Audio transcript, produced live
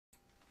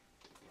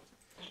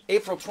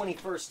April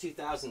 21st,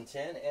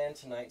 2010, and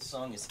tonight's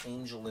song is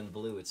Angel in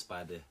Blue. It's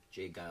by the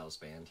Geils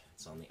band.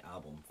 It's on the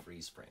album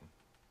Freeze Frame.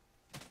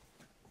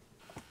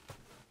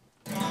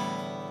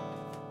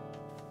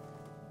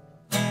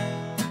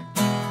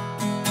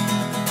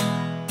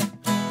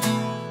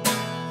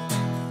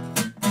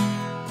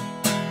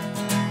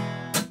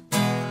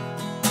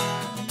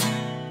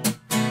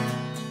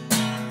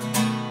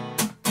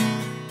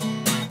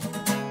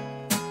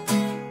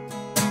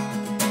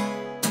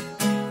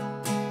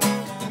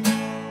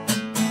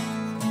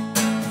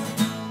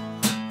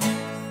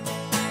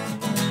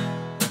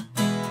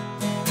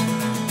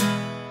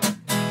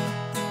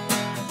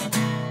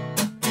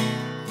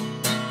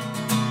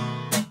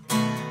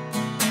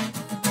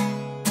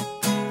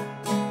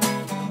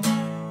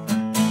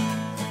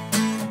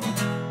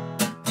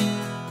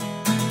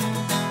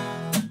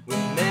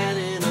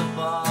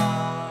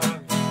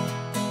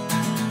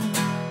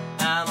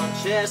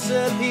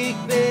 Chesapeake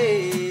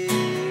Bay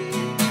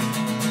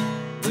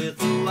with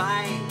the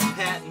white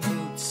patent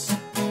boots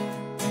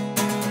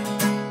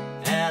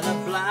and a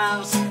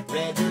blouse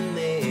red to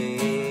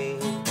me.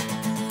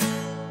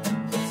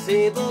 The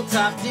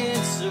tabletop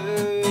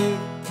dancer,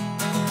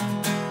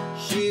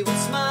 she would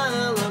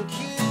smile on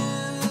cue,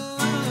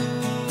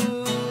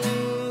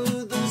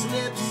 those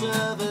lips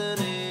of an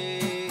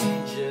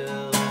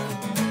angel,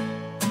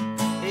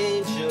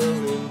 angel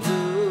in blue.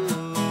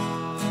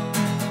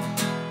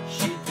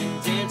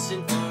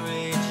 Dancing for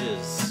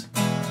ages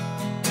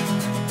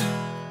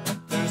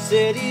through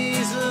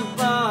cities of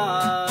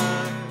bars,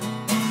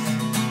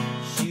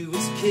 she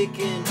was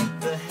kicking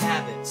the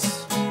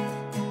habits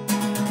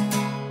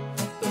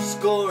of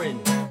scoring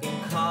in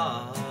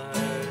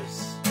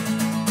cars.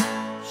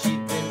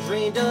 She'd been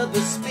drained of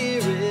the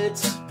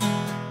spirits,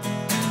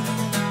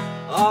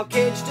 all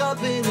caged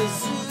up in the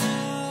zoo.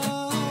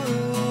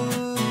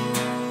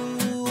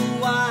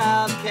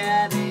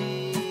 Wildcat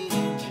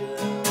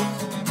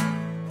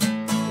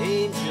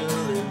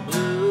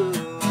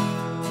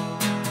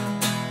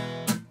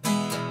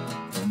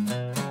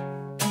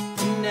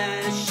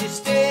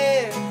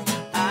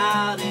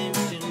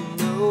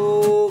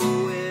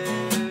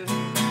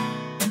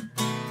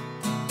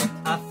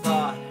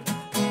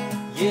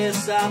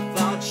I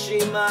thought she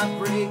might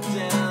break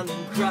down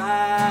and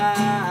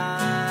cry.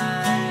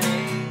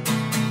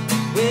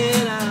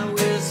 When I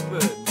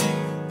whispered,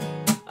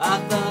 I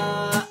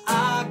thought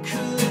I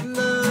could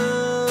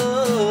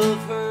love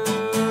her.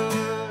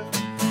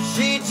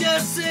 She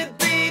just said,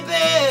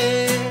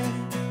 baby,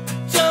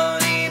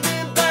 don't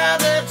even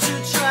bother to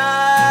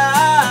try.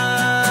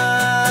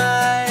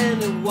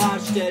 And I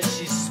watched as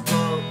she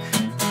spoke.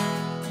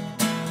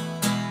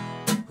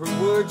 Her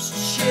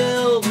words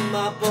chilled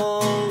my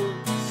bones.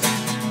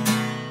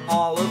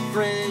 All her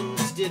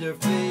friends did her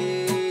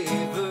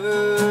favors,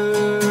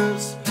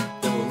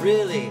 they were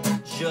really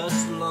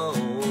just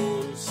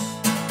loans.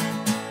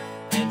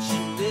 And she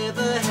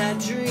never had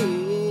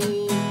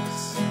dreams,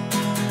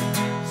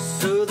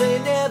 so they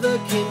never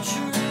came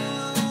true.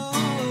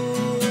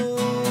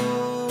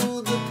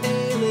 The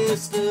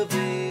palest of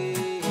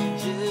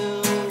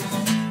angels,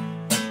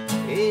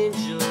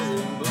 angel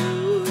in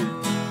blue.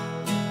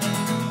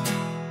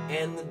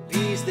 And the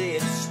bees, they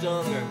had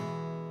stung her,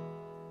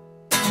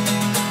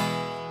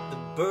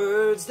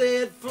 birds they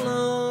had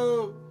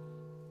flown.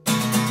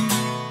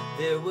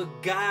 There were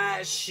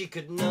guys she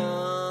could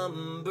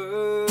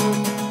number,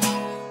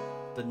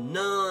 but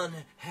none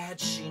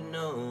had she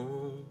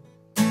known.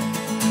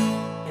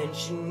 And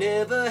she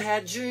never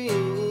had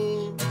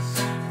dreams,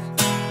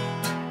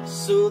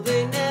 so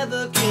they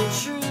never came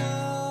true.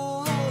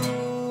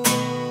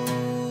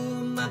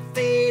 My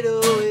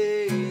fatal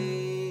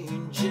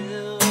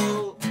angel,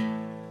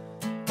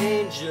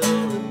 angel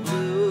in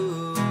blue.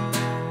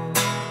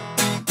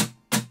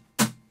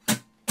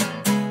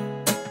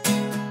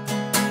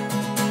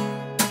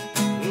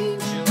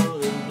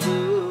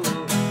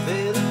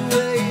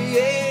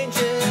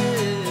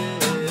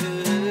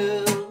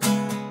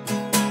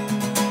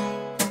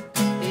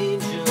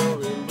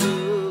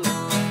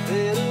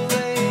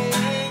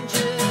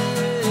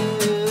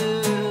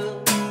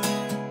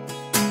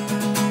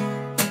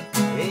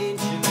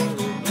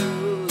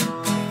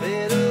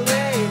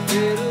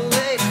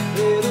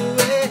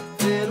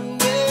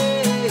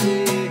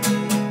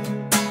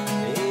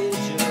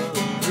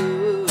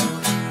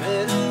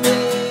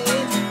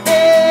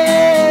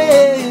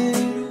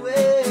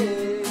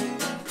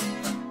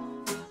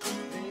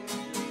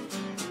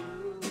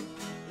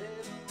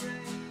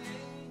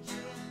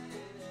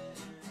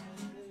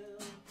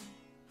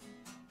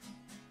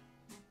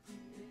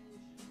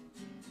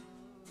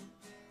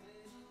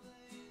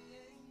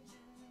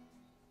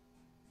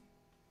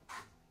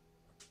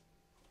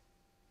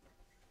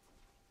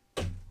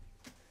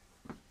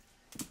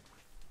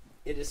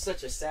 It is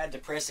such a sad,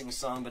 depressing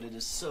song, but it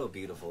is so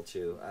beautiful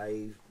too.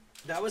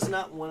 That was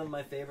not one of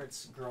my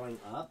favorites growing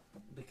up,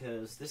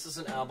 because this is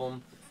an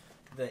album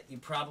that you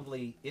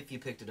probably, if you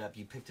picked it up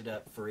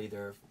for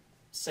either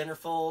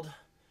Centerfold,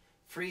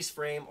 Freeze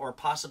Frame, or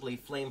possibly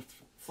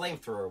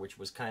Flamethrower, which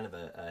was kind of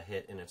a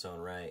hit in its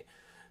own right.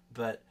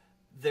 But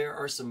there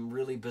are some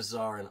really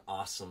bizarre and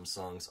awesome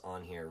songs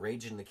on here.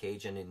 Rage in the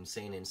Cage and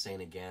Insane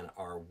Insane Again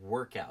are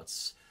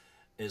workouts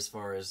as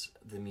far as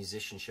the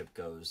musicianship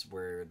goes,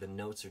 where the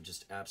notes are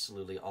just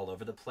absolutely all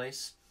over the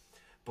place.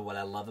 But what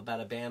I love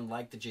about a band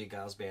like the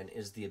Geils band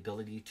is the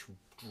ability to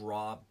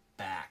draw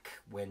back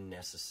when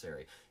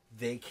necessary.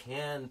 They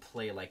can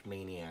play like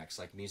maniacs,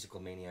 like musical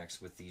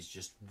maniacs, with these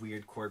just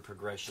weird chord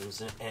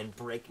progressions and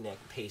breakneck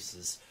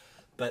paces,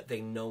 but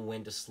they know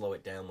when to slow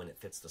it down when it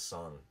fits the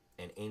song.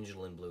 And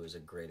Angel in Blue is a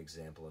great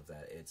example of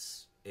that.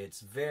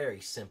 It's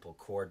very simple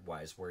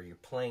chord-wise, where you're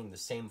playing the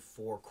same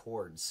 4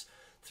 chords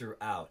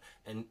throughout.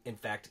 And in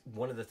fact,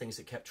 one of the things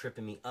that kept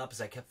tripping me up is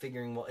I kept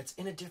figuring, well, it's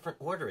in a different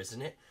order,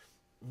 isn't it?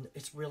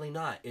 It's really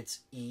not. It's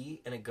E,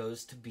 and it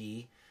goes to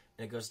B,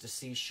 and it goes to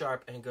C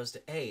sharp, and it goes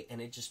to A, and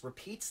it just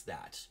repeats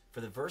that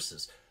for the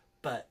verses.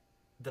 But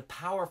the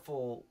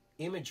powerful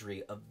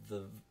imagery of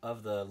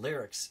the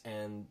lyrics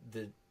and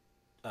the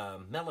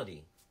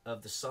melody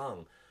of the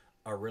song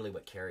are really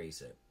what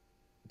carries it.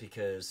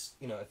 Because,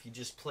 you know, if you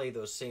just play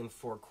those same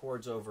 4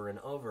 chords over and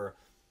over,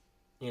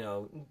 you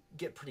know,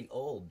 get pretty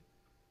old.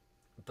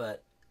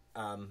 But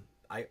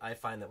I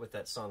find that with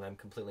that song, I'm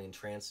completely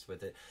entranced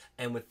with it.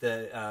 And with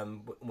the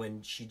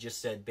when she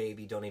just said,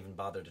 "Baby, don't even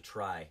bother to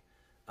try,"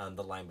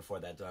 the line before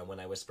that, when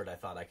I whispered I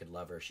thought I could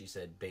love her, she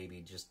said,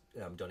 "Baby, just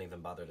don't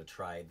even bother to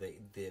try."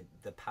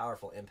 The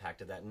powerful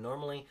impact of that.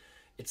 Normally,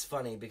 it's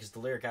funny because the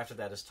lyric after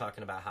that is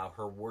talking about how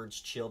her words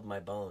chilled my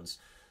bones.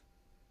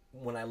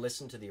 When I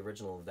listen to the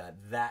original of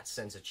that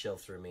sends a chill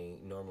through me.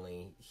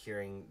 Normally,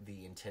 hearing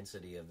the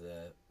intensity of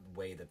the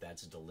way that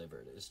that's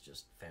delivered is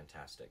just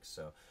fantastic.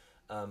 So,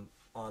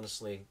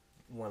 honestly,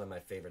 one of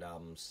my favorite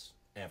albums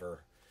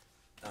ever.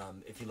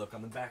 If you look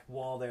on the back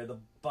wall there, the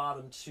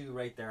bottom 2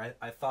 right there,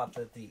 I thought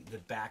that the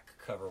back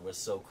cover was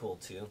so cool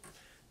too,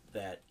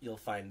 that you'll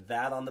find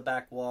that on the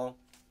back wall,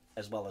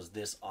 as well as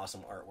this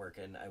awesome artwork.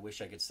 And I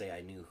wish I could say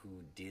I knew who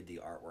did the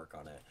artwork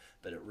on it,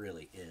 but it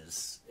really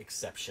is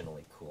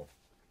exceptionally cool.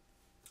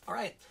 All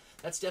right,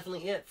 that's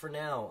definitely it for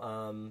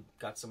now.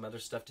 Got some other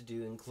stuff to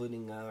do,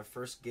 including our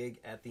first gig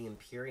at the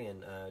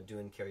Empyrean,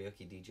 doing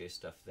karaoke DJ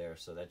stuff there,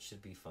 so that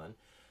should be fun.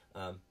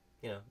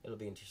 You know, it'll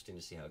be interesting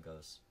to see how it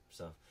goes.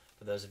 So,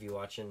 for those of you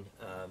watching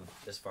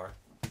this far,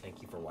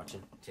 thank you for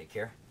watching. Take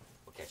care.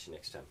 We'll catch you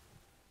next time.